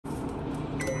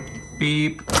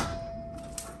Beep.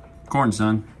 Corn's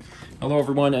done. Hello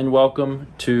everyone and welcome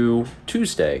to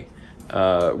Tuesday.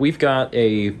 We've got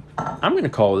I'm going to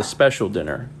call it a special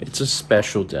dinner. It's a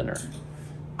special dinner.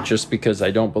 Just because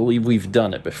I don't believe we've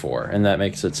done it before, and that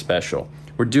makes it special.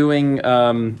 We're doing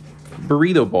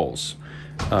burrito bowls.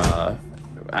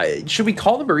 Should we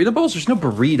call them burrito bowls? There's no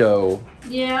burrito.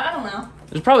 Yeah, I don't know.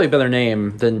 There's probably a better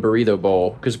name than burrito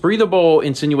bowl, because burrito bowl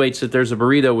insinuates that there's a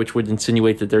burrito, which would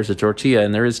insinuate that there's a tortilla,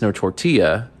 and there is no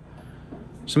tortilla.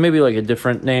 So maybe like a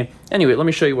different name. Anyway, let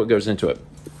me show you what goes into it.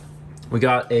 We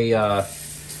got a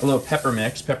little pepper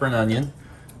mix, pepper and onion.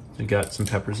 We got some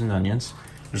peppers and onions.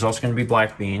 There's also going to be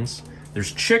black beans.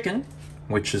 There's chicken,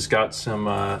 which has got some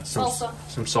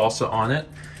salsa on it.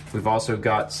 We've also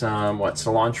got some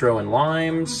cilantro and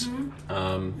limes.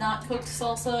 Mm-hmm. Not cooked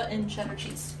salsa and cheddar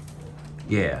cheese.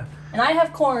 Yeah. And I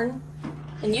have corn,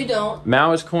 and you don't.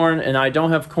 Mao has corn, and I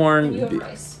don't have corn. And you have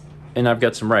rice. And I've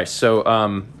got some rice. So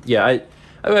yeah,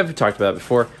 I've talked about it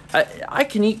before. I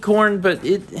can eat corn, but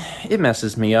it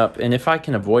messes me up. And if I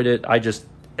can avoid it,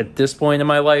 at this point in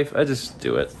my life, I just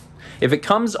do it. If it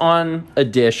comes on a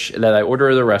dish that I order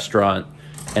at a restaurant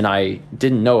and I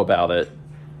didn't know about it,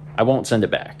 I won't send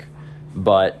it back.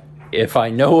 But if I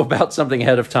know about something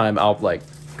ahead of time, I'll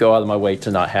go out of my way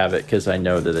to not have it because I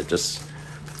know that it just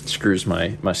screws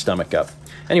my stomach up.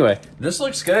 Anyway, this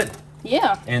looks good.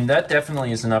 Yeah. And that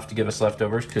definitely is enough to give us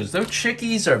leftovers because those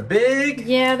chickies are big.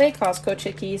 Yeah, they Costco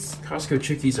chickies. Costco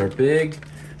chickies are big,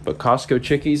 but Costco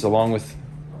chickies, along with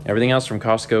everything else from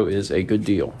Costco, is a good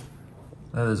deal.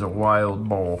 That is a wild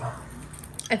bowl.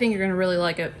 I think you're going to really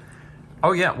like it.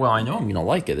 Oh, yeah. Well, I know I'm going to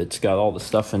like it. It's got all the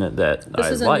stuff in it that I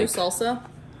like. This is a new salsa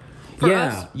for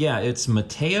us. Yeah. It's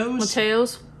Mateo's.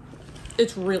 Mateo's.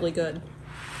 It's really good.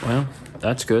 Well,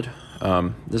 that's good.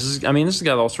 This has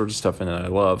got all sorts of stuff in it I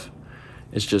love.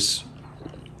 It's just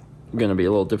going to be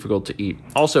a little difficult to eat.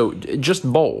 Also, just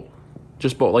bowl.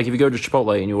 Just bowl. Like if you go to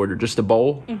Chipotle and you order just a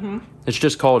bowl, it's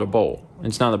just called a bowl.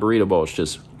 It's not a burrito bowl. It's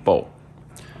just bowl.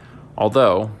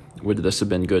 Although, would this have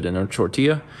been good in a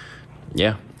tortilla?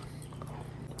 Yeah.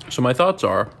 So my thoughts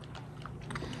are,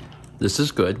 this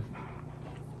is good.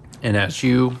 And as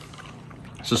you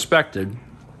suspected,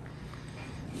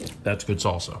 that's good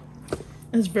salsa.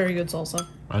 It's very good salsa.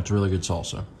 That's really good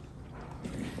salsa.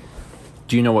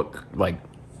 Do you know what,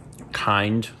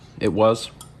 kind it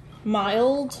was?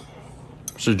 Mild.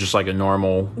 So just like a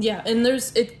normal... Yeah, and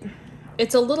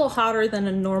it's a little hotter than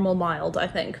a normal mild, I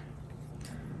think.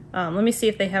 Let me see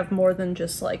if they have more than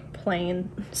just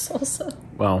plain salsa.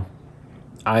 Well,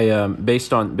 I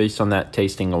based on that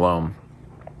tasting alone,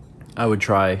 I would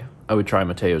try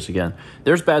Mateo's again.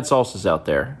 There's bad salsas out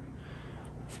there.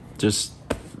 Just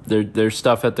there's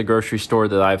stuff at the grocery store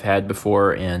that I've had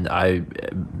before, and I've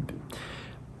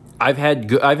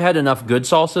had enough good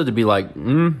salsa to be like,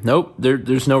 nope,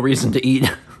 there's no reason to eat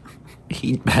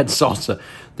bad salsa.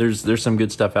 There's some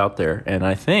good stuff out there, and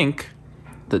I think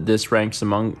that this ranks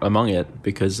among it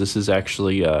because this is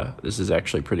actually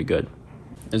pretty good.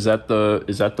 Is that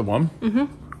the one? Mm-hmm.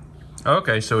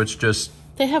 Okay, so it's just...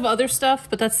 They have other stuff,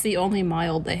 but that's the only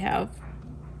mild they have.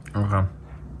 Okay.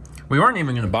 We weren't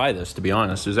even going to buy this, to be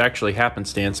honest. It was actually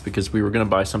happenstance because we were going to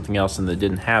buy something else and they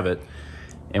didn't have it.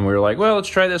 And we were like, well, let's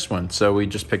try this one. So we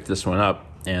just picked this one up.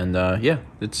 And yeah,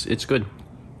 it's good.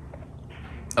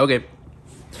 Okay.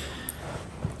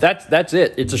 That's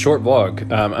it. It's a short vlog.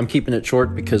 I'm keeping it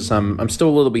short because I'm still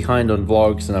a little behind on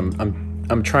vlogs, and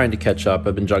I'm trying to catch up.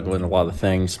 I've been juggling a lot of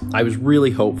things. I was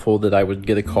really hopeful that I would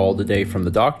get a call today from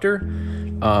the doctor,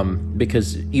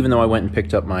 because even though I went and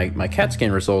picked up my CAT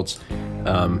scan results,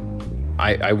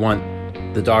 I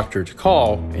want the doctor to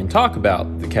call and talk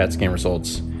about the CAT scan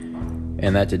results,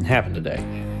 and that didn't happen today.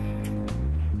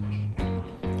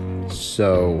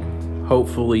 So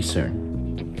hopefully soon.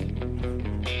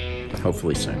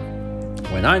 Hopefully soon.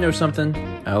 When I know something,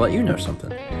 I'll let you know something.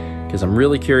 Because I'm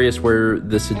really curious where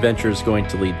this adventure is going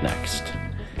to lead next.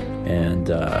 And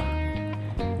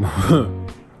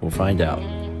we'll find out.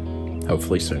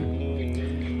 Hopefully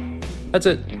soon. That's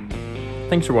it.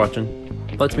 Thanks for watching.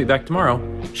 Let's meet back tomorrow,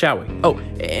 shall we? Oh,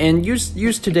 and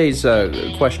use today's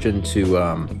question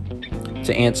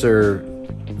to answer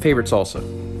favorite salsa.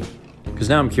 Because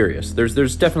now I'm curious.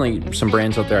 There's definitely some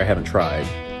brands out there I haven't tried.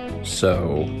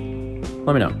 So...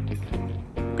 let me know.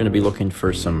 I'm going to be looking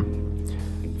for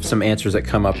some answers that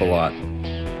come up a lot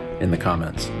in the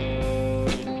comments.